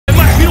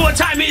what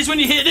time it is when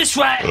you hear this,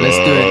 right? Let's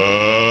do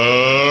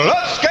it.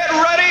 Let's get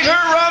ready to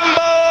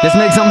rumble. Let's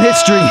make some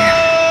history.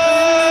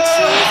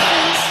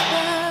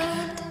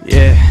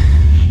 Yeah.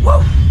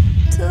 Woo.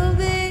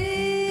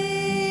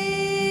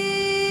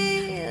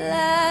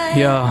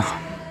 Yeah.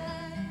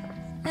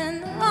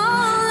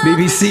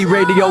 BBC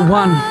Radio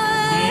 1.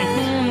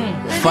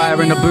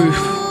 Fire in the booth.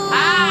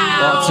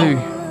 Part 2.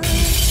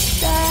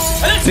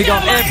 Big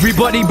up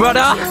everybody,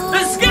 brother.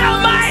 Let's go,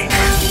 Mike.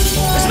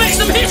 Let's make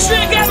some history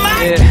again,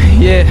 Mike. Yeah,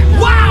 yeah.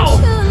 Wow.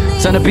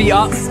 Turn the beat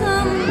up.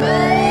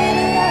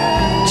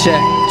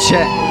 Check,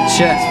 check,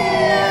 check.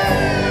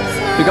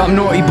 Big up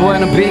Naughty Boy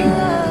on the beat.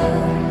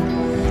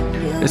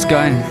 Let's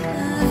go in.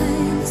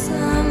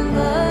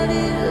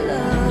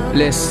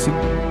 Listen.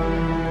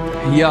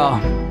 Yeah.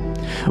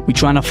 We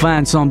tryna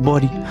find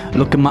somebody.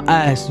 Look in my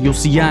eyes, you'll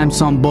see I'm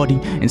somebody.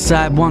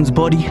 Inside one's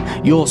body,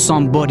 you're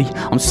somebody.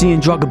 I'm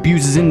seeing drug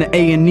abusers in the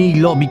A&E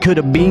lobby.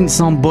 Could've been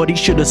somebody,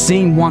 should've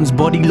seen one's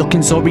body.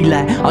 Looking sorry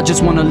like, I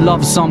just wanna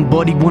love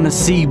somebody. Wanna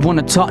see,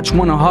 wanna touch,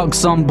 wanna hug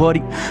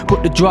somebody.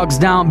 Put the drugs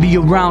down, be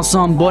around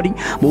somebody.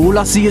 But all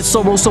I see is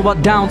sorrow, so I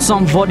down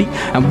somebody.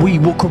 And we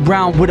walk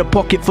around with a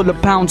pocket full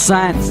of pound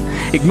signs.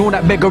 Ignore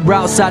that beggar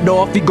outside the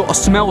off. You gotta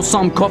smell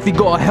some coffee,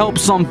 gotta help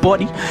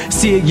somebody.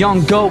 See a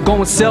young girl go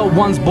and sell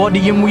one's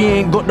body, and we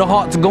ain't got the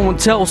heart to go and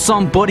tell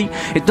somebody.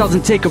 It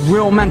doesn't take a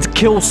real man to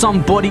kill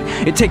somebody.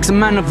 It takes a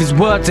man of his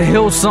word to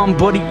heal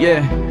somebody,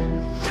 yeah.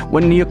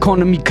 When the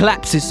economy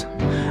collapses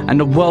and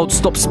the world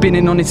stops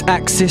spinning on its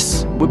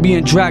axis, we're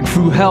being dragged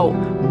through hell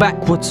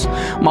backwards.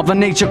 Mother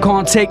Nature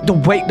can't take the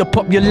weight, the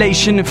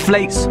population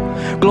inflates.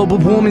 Global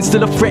warming's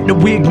still a threat that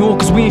we ignore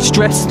cause we ain't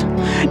stressed.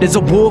 There's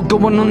a war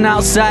going on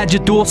outside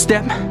your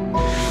doorstep.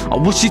 I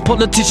wish these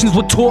politicians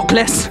would talk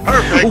less.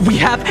 Perfect. All we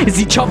have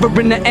is each other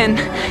in the end.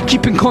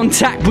 Keep in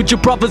contact with your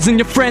brothers and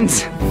your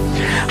friends.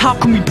 How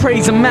can we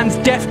praise a man's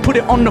death? Put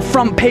it on the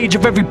front page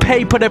of every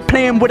paper. They're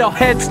playing with our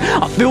heads.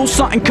 I feel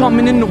something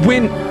coming in the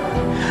wind.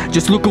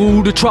 Just look at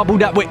all the trouble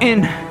that we're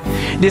in.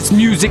 This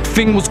music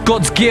thing was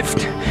God's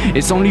gift.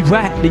 It's only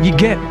right that you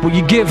get what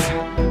you give.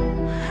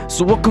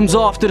 So what comes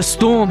after the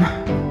storm?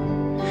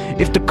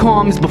 If the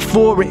calm is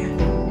before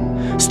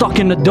it, stuck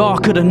in the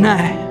dark of the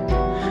night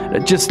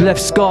that just left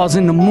scars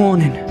in the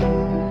morning.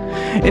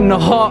 In the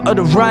heart of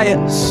the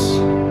riots,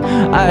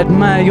 I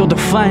admire your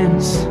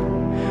defiance.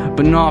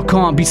 But no, I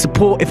can't be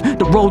supportive.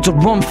 The roads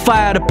are on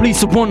fire, the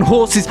police are on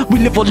horses. We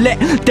live or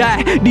let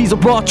die, these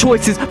are our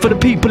choices. For the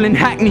people in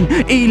Hackney,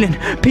 Ealing,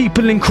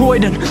 people in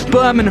Croydon,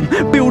 Birmingham.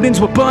 Buildings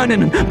were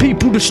burning and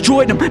people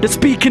destroyed them. The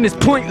speaking is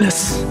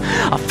pointless.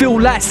 I feel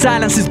like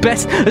silence is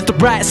best as the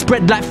riots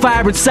spread like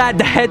fire inside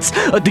the heads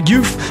of the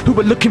youth who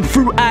are looking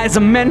through eyes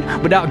of men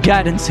without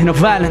guidance in a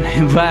violent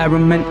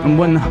environment. And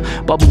when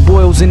the bubble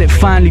boils and it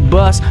finally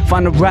bursts,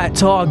 find the right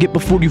target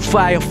before you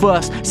fire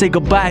first. Say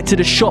goodbye to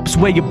the shops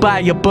where you buy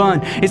your burn.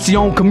 It's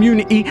your own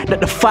community that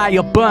the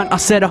fire burnt. I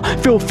said I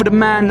feel for the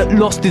man that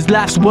lost his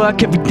life's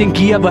work, everything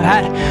he ever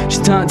had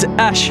just turned to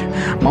ash.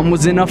 Mum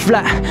was in her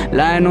flat,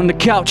 lying on the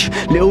couch.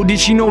 Little did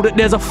she know that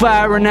there's a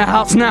fire in her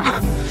house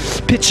now.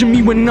 Picture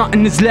me when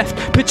nothing is left.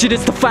 Picture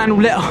this the final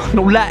letter,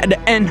 no light at the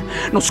end.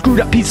 No, screw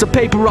that piece of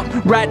paper up,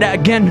 write that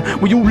again.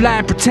 We all lie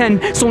and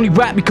pretend, it's only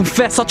right we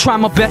confess. I try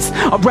my best,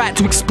 I write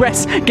to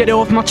express, get it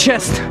off my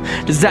chest.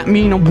 Does that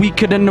mean I'm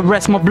weaker than the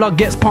rest? My blood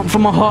gets pumped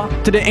from my heart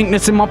to the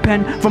inkness in my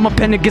pen. From my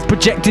pen it gets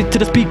projected to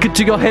the speaker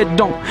to your head.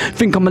 Don't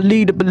think I'm a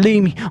leader,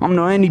 believe me, I'm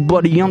not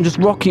anybody. I'm just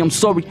Rocky, I'm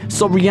sorry.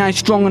 Sorry I ain't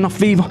strong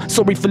enough either.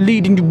 Sorry for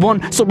leading you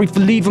on, sorry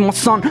for leaving my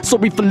son.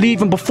 Sorry for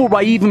leaving before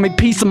I even made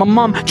peace with my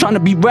mum. Trying to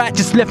be right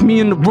just left me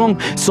in the wrong.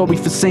 Sorry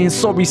for saying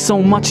sorry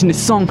so much in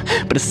this song,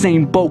 but the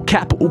same bold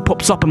capital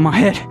pops up in my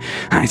head.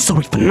 I ain't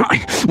sorry for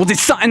nothing. Was it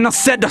something I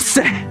said?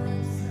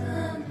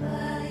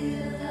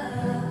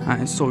 I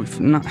ain't sorry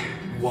for nothing.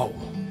 Whoa.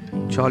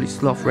 Charlie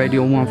Sloth,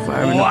 Radio 1,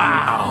 Fire in the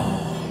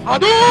Wow.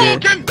 Yeah.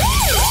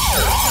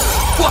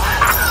 Wow.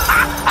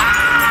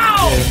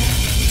 Yeah.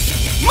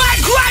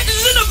 Mike Wright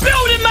is in the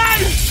building, man.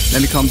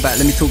 Let me come back,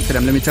 let me talk to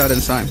them, let me tell them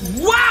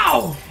something.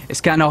 Wow.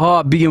 It's kinda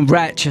hard being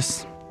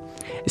righteous,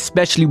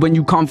 especially when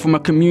you come from a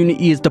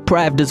community as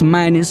deprived as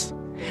mine is,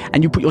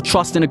 and you put your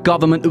trust in a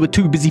government who are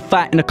too busy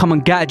fighting to come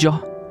and guide you.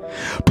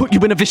 Put you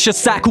in a vicious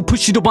cycle,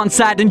 push you to one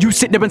side, and you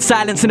sit there in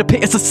silence in a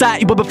pit of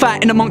society where we're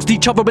fighting amongst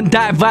each other and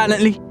dying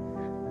violently.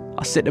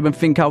 I sit there and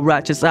think how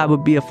righteous I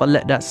would be if I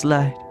let that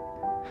slide.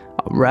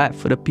 I'll ride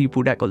for the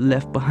people that got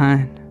left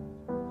behind.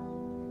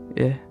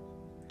 Yeah,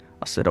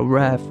 I said I'll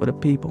ride for the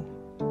people.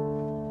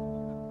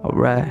 I'll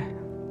ride.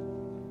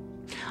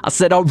 I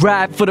said I'll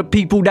ride for the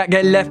people that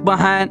get left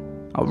behind.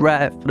 I'll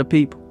ride for the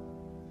people.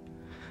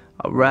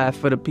 I'll ride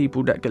for the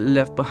people that get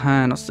left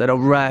behind. I said I'll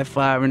ride,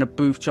 fire in the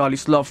booth, Charlie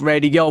Sloth,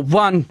 Radio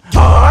 1.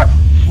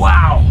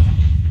 Wow.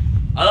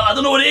 I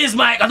don't know what it is,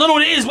 Mike. I don't know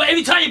what it is, but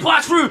every time you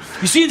pass through,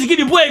 you seem to give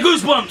your boy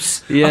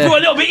goosebumps. Yeah. I feel a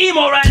little bit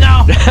emo right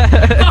now.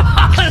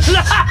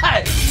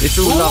 It's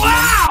all love,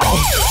 wow. man.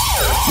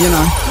 You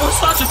know. What's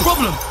such a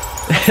problem?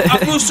 I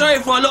feel sorry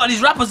for a lot of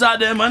these rappers out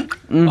there, man.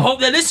 I hope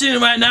they're listening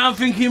right now and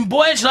thinking,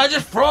 boy, should I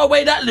just throw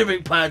away that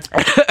lyric pad?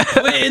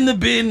 Put it in the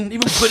bin,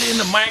 even put it in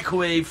the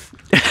microwave.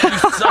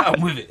 Do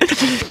something with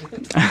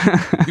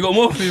it. You got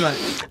more for me, man?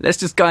 Let's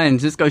just go in.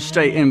 Just go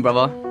straight in,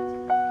 brother.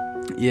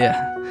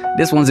 Yeah.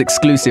 This one's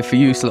exclusive for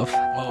you, Sloth.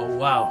 Oh,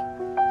 wow.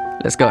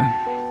 Let's go.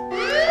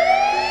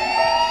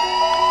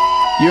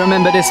 You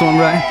remember this one,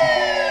 right?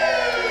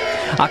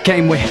 I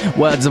came with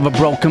words of a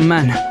broken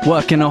man,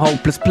 working a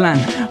hopeless plan.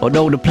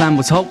 Although the plan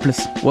was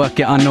hopeless, work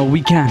it, I know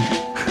we can.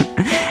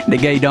 They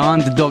gave the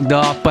underdog the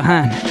upper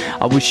hand.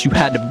 I wish you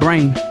had a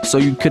brain so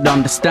you could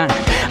understand.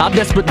 How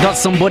desperate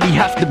does somebody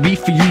have to be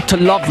for you to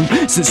love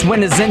them? Since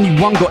when has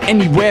anyone got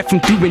anywhere from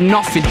doing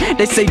nothing?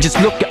 They say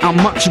just look at how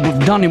much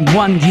you've done in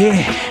 1 year.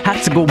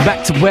 Had to go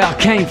back to where I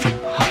came from.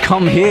 I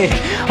come here.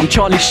 I'm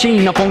Charlie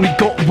Sheen, I've only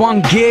got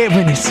one gear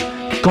and it's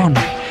gone.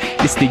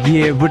 It's the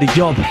year of the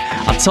yob.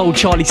 I told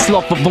Charlie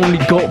Sloth I've only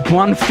got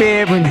one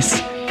fear and it's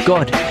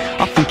God.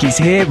 I think he's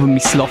hearing me,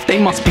 Sloth. They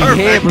must be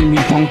hearing me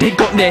wrong. They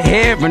got their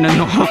hair in a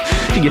knot.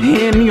 Do you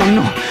hear me or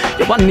not?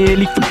 Yo, I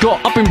nearly forgot.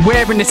 I've been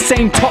wearing the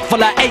same top for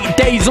like 8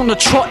 days on the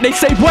trot. They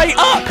say wait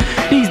up.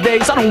 These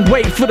days I don't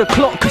wait for the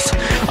clock, cause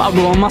I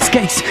go on my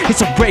skates.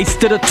 It's a race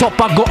to the top.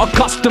 I got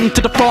accustomed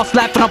to the fast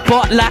life and I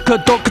bark like a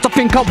dog, cause I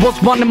think I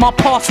was one in my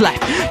past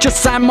life.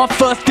 Just signed my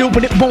first deal,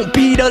 but it won't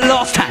be the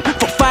last time.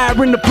 Put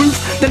fire in the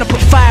booth, then I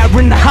put fire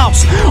in the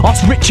house.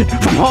 Ask Richard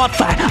from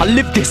Hardfire. I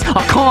live this,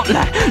 I can't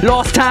lie.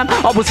 Last time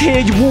I was here,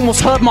 you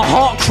almost heard my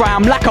heart cry.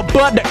 I'm like a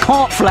bird that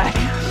can't fly.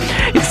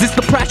 Is this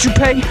the price you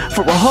pay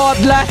for a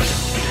hard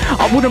life?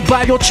 I wouldn't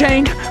buy your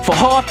chain for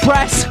half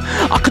price.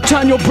 I could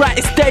turn your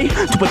brightest day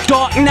to a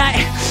dark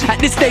night. At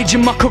this stage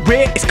in my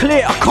career, it's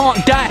clear I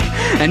can't die.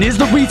 And here's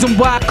the reason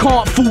why I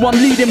can't fool. I'm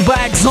leading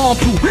by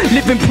example,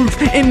 living proof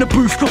in the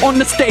booth, on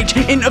the stage,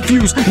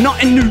 interviews,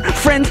 nothing new.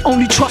 Friends,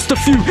 only trust a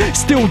few.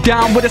 Still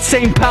down with the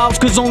same pals,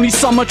 cause only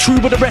some are true,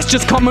 but the rest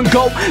just come and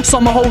go.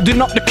 Some are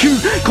holding up the queue.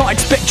 Can't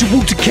expect you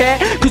all to care,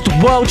 cause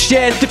the world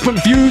shares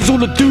different views.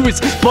 All I do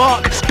is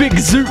bark, big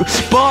zoo,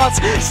 bars.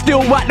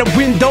 Still at the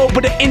window,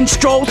 but the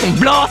intros and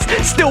blast.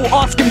 Still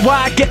asking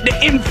why I get the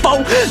info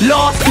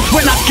last, cause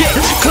when I get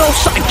close,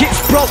 something gets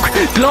broke.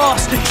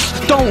 Glass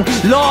don't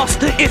last,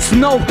 it's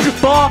no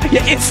bar,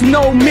 yeah, it's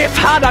no myth.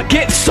 How'd I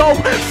get so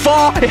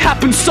far? It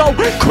happened so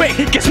quick,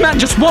 guess man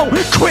just won't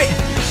quit.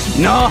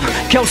 Nah,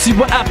 Kelsey,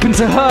 what happened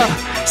to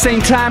her?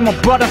 Same time my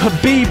brother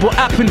Habib, what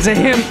happened to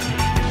him?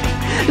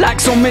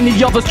 Like so many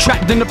others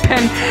trapped in a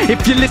pen.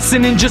 If you're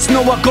listening, just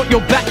know I got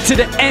your back to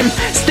the end.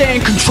 Stay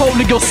in control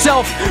of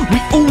yourself. We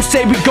all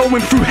say we're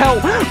going through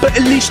hell, but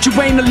at least you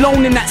ain't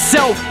alone in that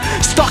cell.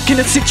 Stuck in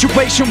a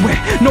situation where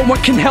no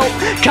one can help.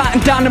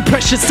 Counting down in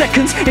precious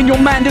seconds. In your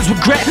mind is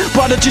regret,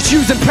 brother, just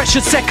using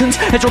precious seconds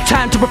as your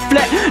time to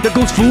reflect. That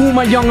goes for all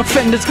my young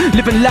offenders,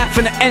 living life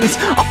in the ends.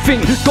 I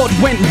think God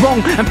went wrong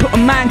and put a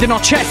mind in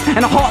our chest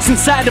and our hearts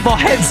inside of our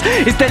heads.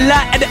 Is there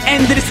light at the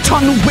end of this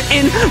tunnel we're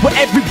in, where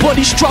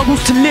everybody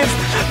struggles to live?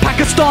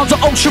 Pakistan's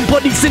are ocean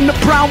bodies in the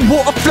brown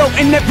water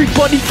floating.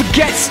 Everybody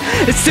forgets.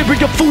 As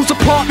Syria falls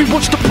apart, we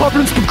watch the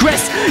problems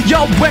progress.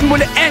 Yo, when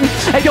will it end?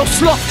 Hey yo,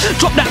 Sloth,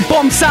 drop that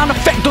bomb sound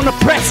effect on the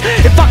press.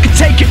 If I could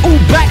take it all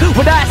back,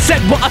 would I have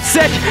said what I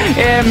said?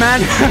 Yeah,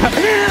 man,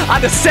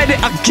 I'd have said it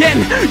again.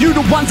 You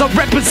the ones I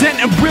represent,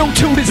 and real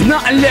till there's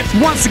nothing left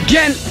once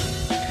again.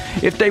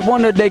 If they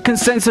wanted, they can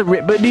censor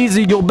it, but these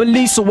are your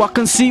beliefs, so I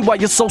can see why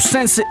you're so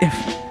sensitive.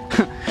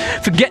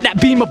 Forget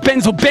that Beamer,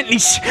 Benz or Bentley,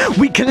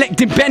 we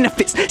collecting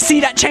benefits. See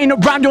that chain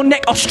around your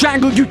neck, I'll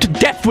strangle you to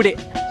death with it.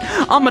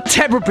 I'm a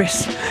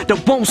terrorist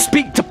that won't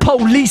speak to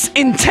police.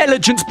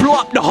 Intelligence, blow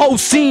up the whole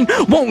scene,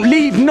 won't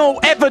leave no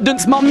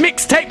evidence. My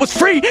mixtape was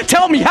free,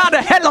 tell me how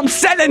the hell I'm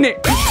selling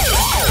it.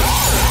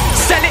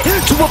 Sell it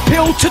to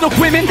appeal to the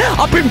women.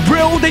 I've been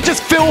real, they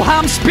just feel how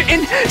I'm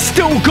spitting.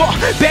 Still got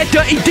bare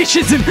dirty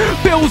dishes and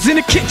bills in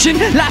the kitchen.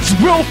 Life's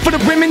real for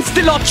the women,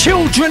 still our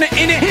children are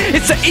in it.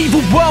 It's an evil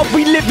world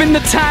we live in,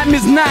 the time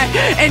is nigh.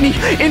 Any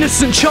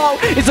innocent child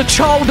is a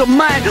child of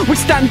mine. We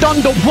stand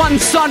under one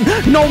sun,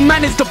 no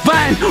man is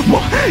divine.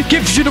 What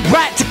gives you the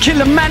right to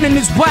kill a man and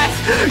his wife?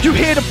 You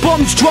hear the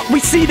bombs drop, we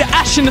see the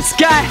ash in the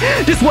sky.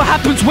 This what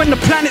happens when the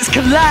planets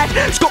collide.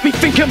 It's got me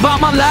thinking about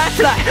my life,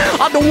 like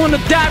I don't wanna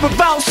die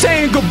without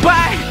saying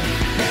goodbye.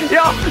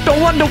 Yo,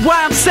 don't wonder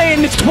why I'm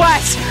saying this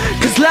twice,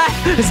 cause life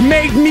has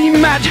made me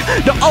mad.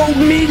 The old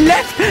me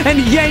left and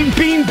he ain't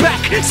been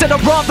back. Said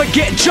I'd rather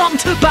get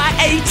jumped by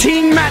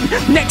 18 man.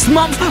 Next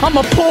month I'm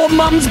a poor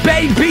mum's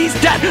baby's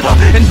dad,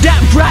 and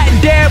that right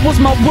there was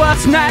my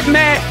worst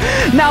nightmare.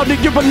 Now that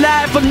you're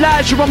alive,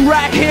 Elijah, I'm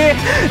right here,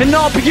 and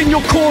I'll be in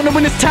your corner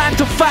when it's time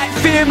to fight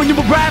fear. When you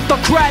arrived I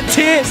cried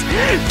tears.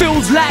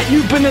 Feels like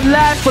you've been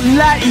alive for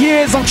light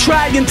years. I'm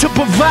trying to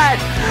provide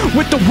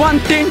with the one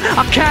thing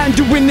I can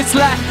do in this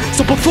life.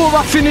 So before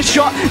I finish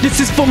up, this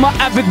is for my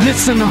avid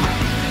listener.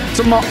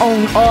 To my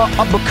own art,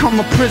 I become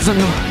a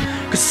prisoner.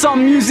 Cause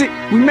some music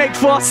we make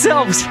for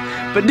ourselves,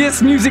 but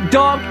this music,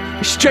 dog,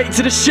 is straight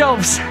to the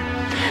shelves.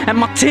 And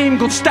my team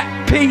gon'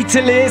 stack P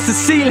till it hits the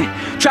ceiling.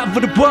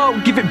 Travel the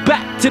world, give it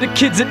back to the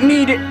kids that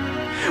need it.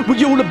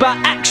 We all about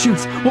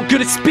actions, what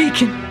good at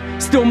speaking.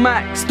 Still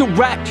mad, still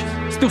righteous,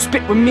 still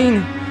spit with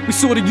meaning. We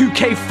saw the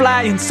UK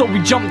flying, so we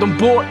jumped on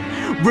board.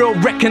 Real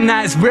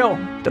recognize real,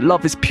 the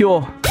love is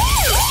pure.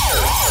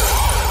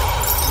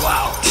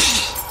 Wow.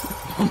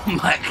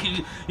 Mike,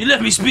 you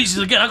left me speechless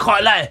again. I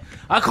can't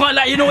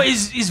lie. You know what?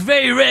 It's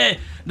very rare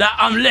that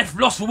I'm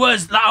lost for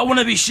words. Like, I want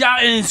to be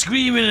shouting and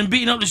screaming and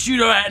beating up the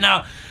studio right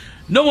now.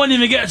 No one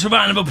even gets a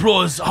round of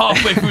applause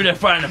halfway through their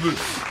Friday booth.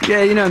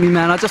 Yeah, you know me,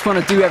 man. I just want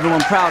to do everyone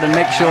proud and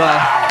make sure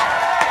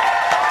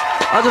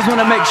I just want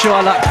to make sure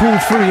I like pull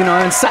through, you know,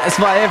 and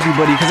satisfy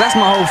everybody, because that's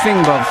my whole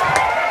thing, bruv.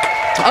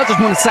 I just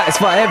want to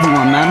satisfy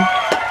everyone, man.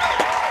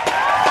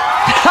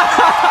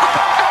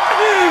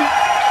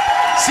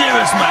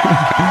 Serious, man.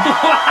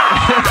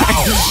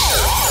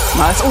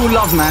 Nah, it's all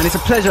love, man. It's a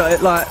pleasure.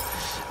 Like,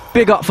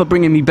 big up for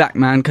bringing me back,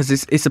 man, because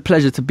it's a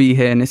pleasure to be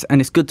here, and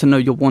it's good to know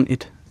you're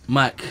wanted.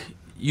 Mike,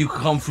 you can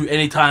come through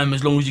any time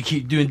as long as you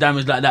keep doing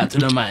damage like that to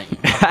the mic.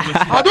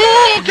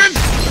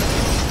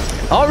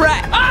 All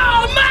right.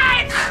 Oh,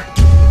 Mike!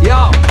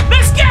 Yo.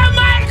 Let's get him,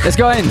 Mike! Let's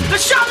go in.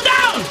 Let's shut him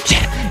down!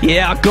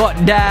 Yeah, I got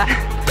that.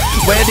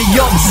 Where the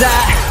yobs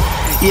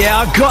at? Yeah,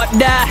 I got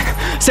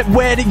that. Said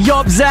where the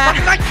yobs at?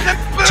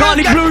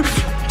 Charlie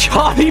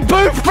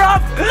Booth,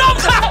 bruv!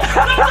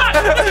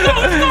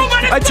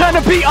 I turn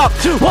the beat up.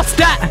 What's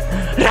that?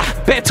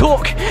 Better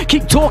talk,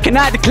 keep talking,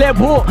 I declare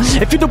war.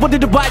 If you don't want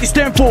it, why you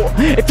staring for?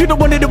 If you don't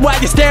want it, why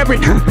you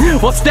staring?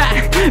 What's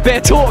that? Better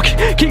talk,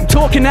 keep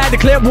talking, I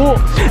declare war.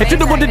 If you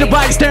don't want it,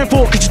 why you staring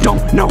for? Cause you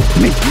don't know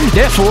me.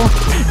 Therefore,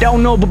 they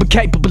don't know what we're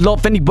capable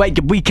of anyway.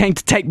 We came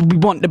to take what we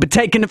want. They've been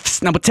taking the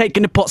now we're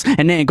taking the pots,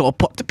 and they ain't got a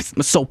pot to piss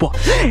my soul.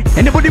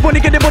 Anybody wanna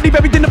get their body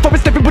buried in the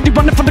forest? Everybody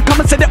running from the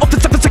comments, said it off the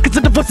 7 seconds,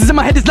 and the voices in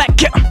my head is like,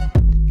 get 'em,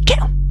 get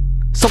 'em.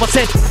 So I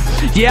said,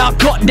 yeah, I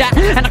got that,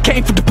 and I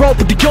came for the bro,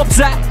 but the job's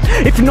at.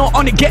 If you're not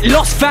on it, get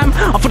lost, fam.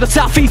 I'm from the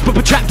southeast, but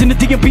we're trapped in the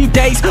D&B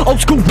days.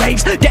 Old school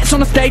raves, debts on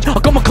the stage. I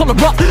got my collar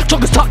up,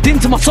 joggers tucked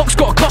into my socks,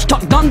 got a clutch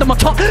tucked under my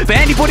top. For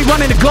anybody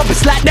running the club,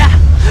 it's like that.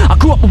 I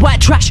grew up with white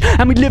trash,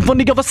 and we live on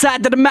the other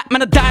side of the map.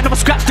 Man, I died of a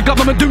scratch, the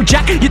government do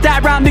jack. You die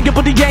round, nigga,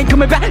 but you ain't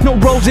coming back. No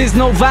roses,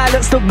 no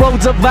violence, the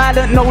roads are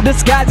violent. No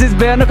disguises,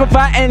 bare knuckle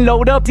fighting.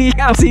 Load up the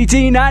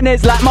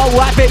CT9s like my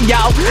wife and yo.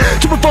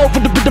 To revolve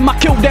with the rhythm, I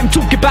kill them.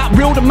 Talk about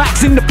real, the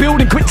max in the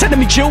building. Quit telling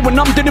me chill when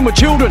I'm dealing with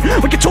children.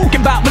 What you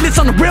talking about? Well, it's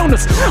on the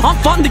realness. I'm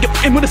fun to get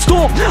in with a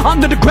storm.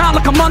 Under the ground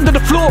like I'm under the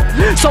floor.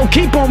 So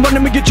keep on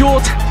running with your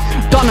jaws.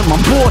 Done, I'm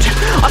on board.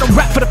 I don't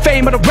rap for the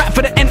fame, I don't rap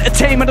for the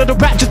entertainment. I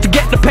don't rap just to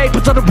get the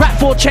papers. I don't rap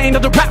for a chain, I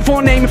don't rap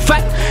for a name. In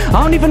fact,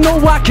 I don't even know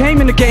why I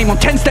came in the game. I'm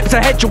 10 steps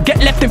ahead, you'll get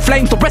left in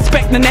flames. So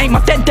respect the name, I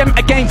dead them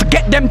again.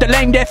 Forget them, they're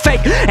lame, they're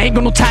fake. Ain't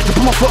got no time to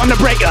put my foot on the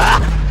brake.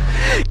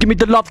 Give me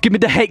the love, give me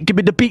the hate, give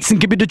me the beats and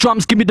give me the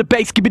drums, give me the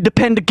bass, give me the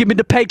pen, give me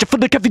the page. I feel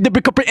like every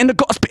lyric I've written, I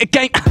gotta spit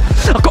again.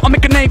 I gotta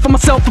make a name for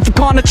myself. If I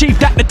can't achieve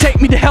that, then take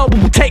me to hell. But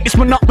we'll take this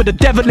one up with the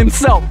devil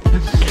himself.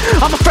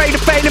 I'm afraid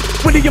of failing.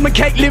 William and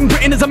Caitlin,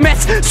 Britain is a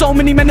mess. So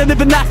many men are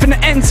living life in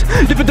the ends.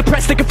 Living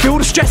depressed, they can feel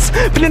the stress.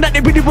 Feeling like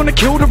they really wanna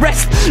kill the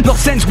rest.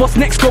 Lost sense, what's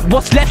next, got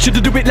what's left. Should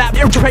I do it like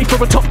pray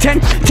for a top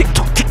 10? Tick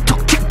tock, tick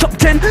tock, tick tock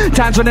 10.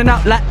 Time's running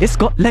out like it's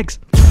got legs.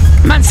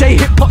 Man say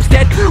hip-hop's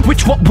dead,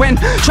 which, what, when?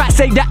 Try to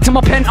say that to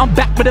my pen, I'm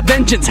back with a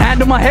vengeance.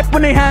 Hand on my head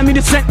when they hand me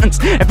the sentence.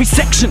 Every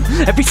section,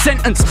 every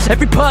sentence,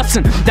 every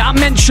person that I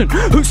mention,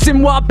 who's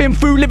seen what I've been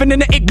through, living in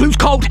the igloos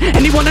cold.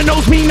 Anyone that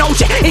knows me knows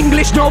it,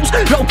 English knows,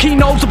 low-key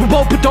knows. We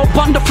roll with dope,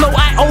 underflow,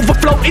 I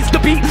overflow. It's the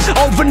beat,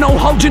 over, no,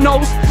 hold your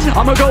nose.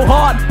 I'ma go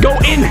hard, go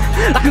in,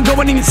 I can go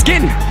in your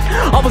skin.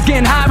 I was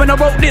getting high when I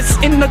wrote this,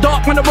 in the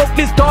dark when I wrote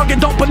this, dog. And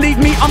don't believe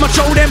me, I'ma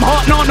show them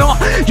heart, no, no.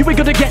 You ain't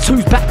gonna guess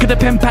who's back at the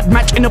pen pad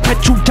match in a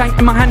petrol tank.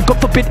 In my hand, God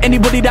forbid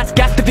anybody that's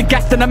gassed. If you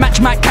gassed in a match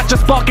might catch a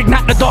spark,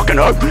 ignite the dark and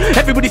hope.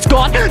 Everybody's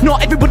gone,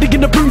 not everybody in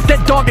the room's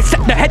dead, dog.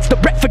 Except the heads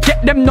that wreck, forget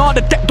them, nah.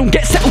 The deck don't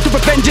get settled, the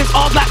revenge is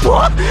all like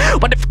what?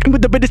 Why they fucking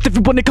with the reddest if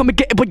you wanna come and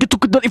get it? But you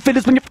took a dirty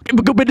feelings when you fucking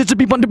with gorillas. You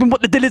be wondering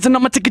what the deal is, and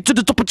I'ma take it to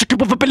the top and check it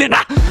with a billion.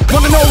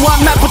 Wanna know why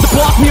I'm mad with the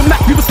boss? Me and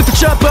Mac, we was the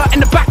Sherbert in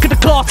the back of the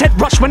class. Head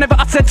rush whenever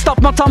I said stuff,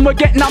 my tongue would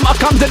get numb, I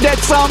come to dead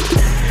some.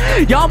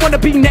 Y'all wanna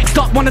be next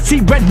up, wanna see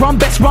red run,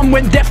 best run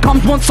when death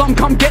comes. Want some,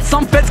 come get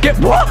some, feds get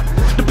what?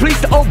 The police,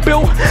 the old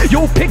bill,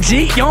 your pigs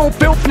eat, you don't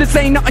feel for this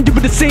ain't nothing you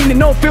would've seen. And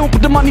no film,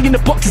 put the money in the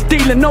box, is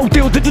dealing, no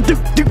deal. Do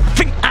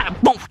think I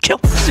won't kill?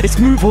 It's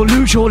move or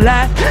lose your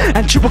life,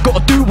 and true, I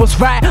gotta do what's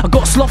right. I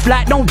got sloth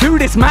like, don't do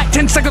this, Mike.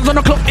 10 seconds on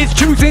the clock, it's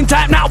choosing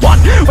time. Now 1,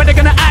 where they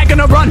gonna act,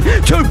 gonna run.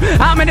 2,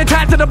 how many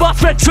times to the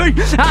boss red 3?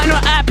 I know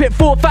I pit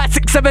 4, 5,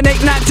 6, 7,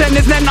 8, 9, 10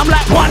 is then I'm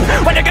like 1,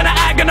 where they gonna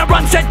act, gonna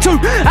run. Said 2,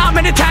 how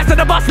many times to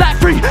the boss like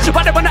 3?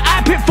 Why they wanna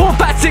I pit 4,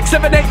 5, 6,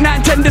 7, 8,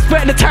 9, 10, this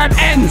where the time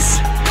ends.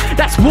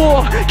 That's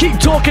war, keep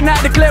talking,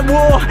 I declare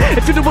war.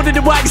 If you don't want it,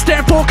 then why you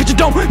stand for? Cause you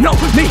don't know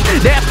me,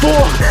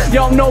 therefore you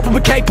don't know what we're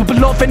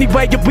capable of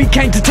anyway. Yeah, we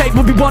came to take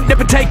what we want,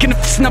 never taking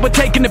it, now we're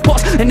taking the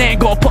pots. And they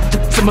ain't got a pot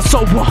to my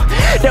soul.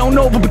 They don't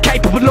know what we're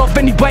capable of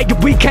anyway. Yeah,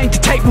 we came to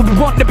take what we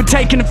want, never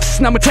taking it,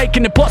 now we're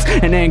taking the pots.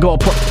 And they ain't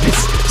got a pot to piss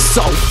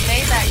soul.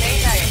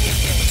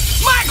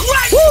 Mike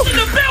Rice in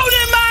the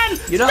building,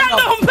 man! You don't Stand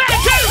know. up and pay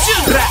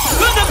attention!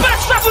 We're the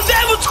best rappers that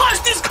ever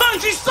touched this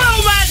country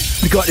soul, man!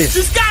 We got this.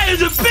 This guy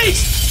is a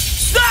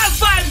beast!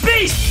 Certified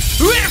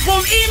beast! Ripped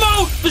from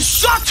emo, the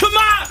shot him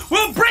out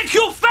will break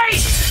your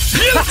face!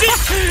 Music!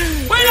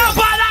 Wait up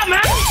by that,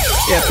 man!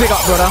 Yeah, pick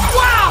up, brother.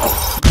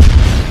 Wow!